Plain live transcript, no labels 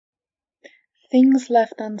Things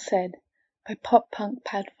Left Unsaid by Pop Punk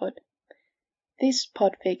Padfoot. This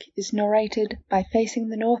podfic is narrated by Facing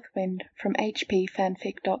the North Wind from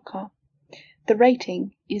hpfanfic.com. The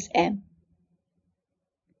rating is M.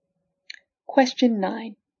 Question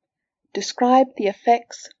 9. Describe the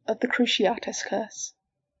effects of the Cruciatus Curse.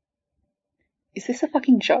 Is this a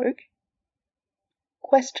fucking joke?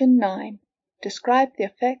 Question 9. Describe the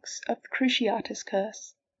effects of the Cruciatus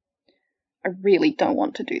Curse. I really don't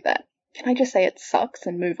want to do that. Can I just say it sucks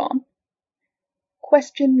and move on?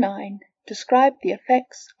 Question 9. Describe the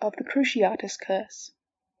effects of the Cruciatus Curse.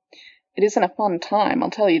 It isn't a fun time, I'll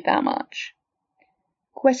tell you that much.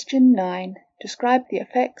 Question 9. Describe the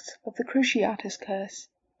effects of the Cruciatus Curse.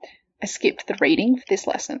 I skipped the reading for this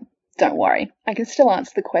lesson. Don't worry, I can still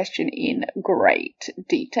answer the question in great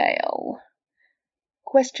detail.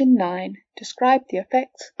 Question 9. Describe the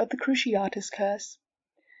effects of the Cruciatus Curse.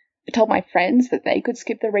 I told my friends that they could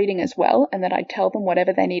skip the reading as well and that I'd tell them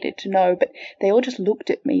whatever they needed to know, but they all just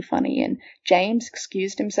looked at me funny, and James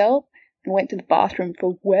excused himself and went to the bathroom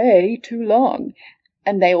for way too long,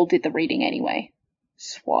 and they all did the reading anyway.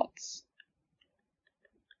 Swats.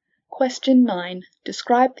 Question 9.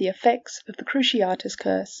 Describe the effects of the Cruciatus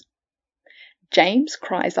Curse. James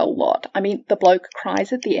cries a lot. I mean, the bloke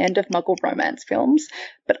cries at the end of Muggle romance films,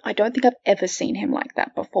 but I don't think I've ever seen him like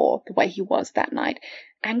that before, the way he was that night.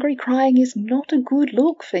 Angry crying is not a good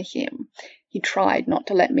look for him. He tried not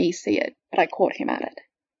to let me see it, but I caught him at it.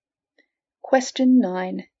 Question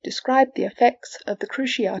 9. Describe the effects of the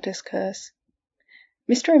Cruciatus Curse.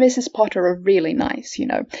 Mr. and Mrs. Potter are really nice, you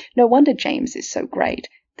know. No wonder James is so great.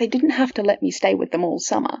 They didn't have to let me stay with them all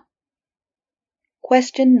summer.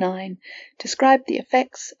 Question 9. Describe the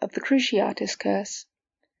effects of the Cruciatus Curse.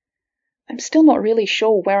 I'm still not really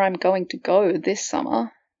sure where I'm going to go this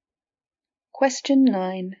summer. Question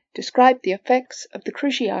 9. Describe the effects of the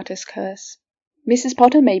Cruciatus Curse. Mrs.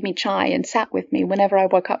 Potter made me chai and sat with me whenever I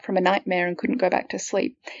woke up from a nightmare and couldn't go back to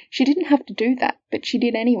sleep. She didn't have to do that, but she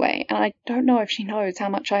did anyway, and I don't know if she knows how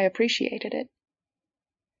much I appreciated it.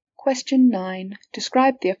 Question 9.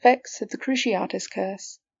 Describe the effects of the Cruciatus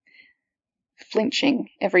Curse. Flinching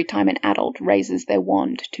every time an adult raises their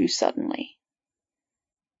wand too suddenly.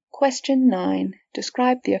 Question 9.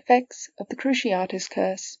 Describe the effects of the Cruciatus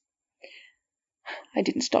Curse. I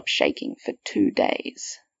didn't stop shaking for 2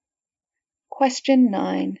 days. Question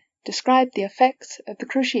 9. Describe the effects of the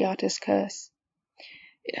Cruciatus Curse.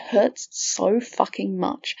 It hurts so fucking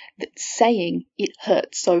much that saying it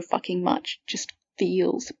hurts so fucking much just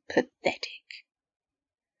feels pathetic.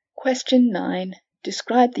 Question 9.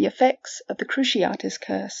 Describe the effects of the Cruciatus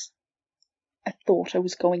Curse. I thought I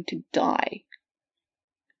was going to die.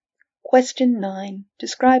 Question 9.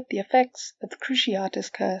 Describe the effects of the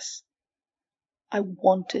Cruciatus Curse. I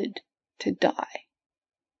wanted to die.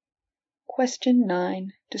 Question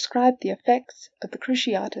 9. Describe the effects of the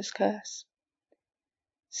Cruciatus Curse.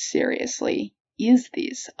 Seriously, is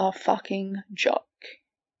this a fucking joke?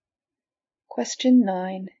 Question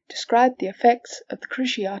 9. Describe the effects of the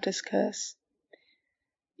Cruciatus Curse.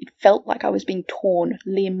 It felt like I was being torn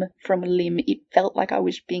limb from limb. It felt like I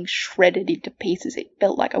was being shredded into pieces. It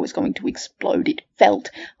felt like I was going to explode. It felt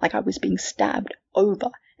like I was being stabbed over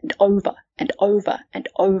and over and over and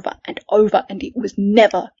over and over, and it was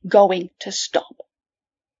never going to stop.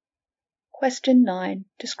 Question 9.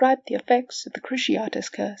 Describe the effects of the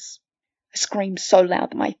Cruciatus Curse. I screamed so loud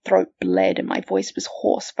that my throat bled and my voice was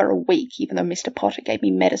hoarse for a week, even though Mr. Potter gave me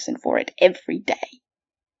medicine for it every day.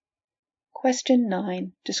 Question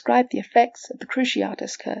 9. Describe the effects of the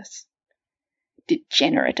Cruciatus Curse.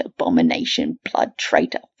 Degenerate abomination, blood,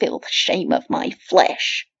 traitor, filth, shame of my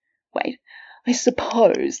flesh. Wait, I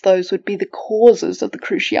suppose those would be the causes of the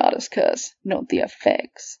Cruciatus Curse, not the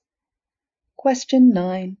effects. Question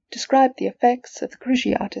 9. Describe the effects of the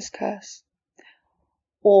Cruciatus Curse.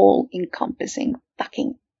 All-encompassing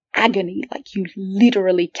fucking agony like you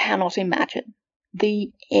literally cannot imagine.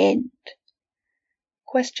 The end.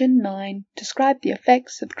 Question 9. Describe the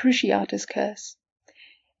effects of the Cruciatus Curse.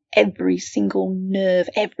 Every single nerve,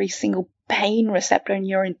 every single pain receptor in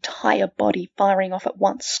your entire body firing off at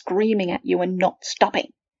once, screaming at you and not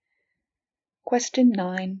stopping. Question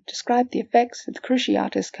 9. Describe the effects of the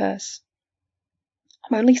Cruciatus Curse.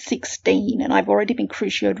 I'm only 16 and I've already been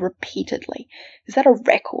crucioed repeatedly. Is that a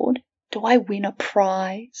record? Do I win a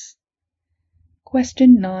prize?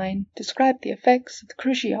 Question 9. Describe the effects of the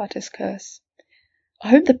Cruciatus Curse. I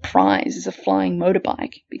hope the prize is a flying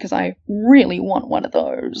motorbike, because I really want one of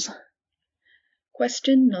those.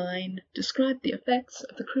 Question 9. Describe the effects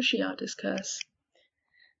of the Cruciatus Curse.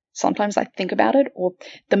 Sometimes I think about it, or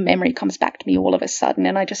the memory comes back to me all of a sudden,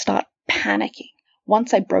 and I just start panicking.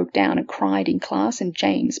 Once I broke down and cried in class, and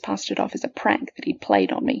James passed it off as a prank that he'd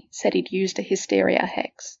played on me, said he'd used a hysteria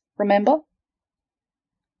hex. Remember?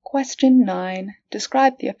 Question 9.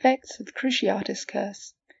 Describe the effects of the Cruciatus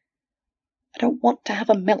Curse. I don't want to have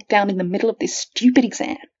a meltdown in the middle of this stupid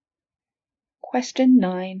exam. Question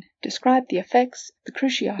 9. Describe the effects of the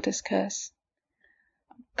Cruciatus Curse.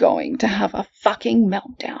 I'm going to have a fucking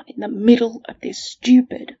meltdown in the middle of this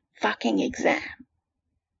stupid fucking exam.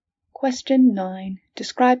 Question 9.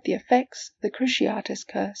 Describe the effects of the Cruciatus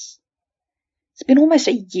Curse. It's been almost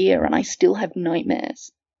a year and I still have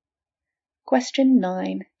nightmares. Question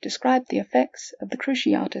 9. Describe the effects of the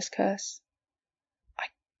Cruciatus Curse. I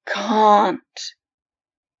can't.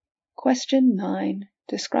 Question 9.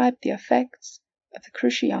 Describe the effects of the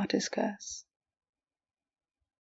Cruciatus Curse.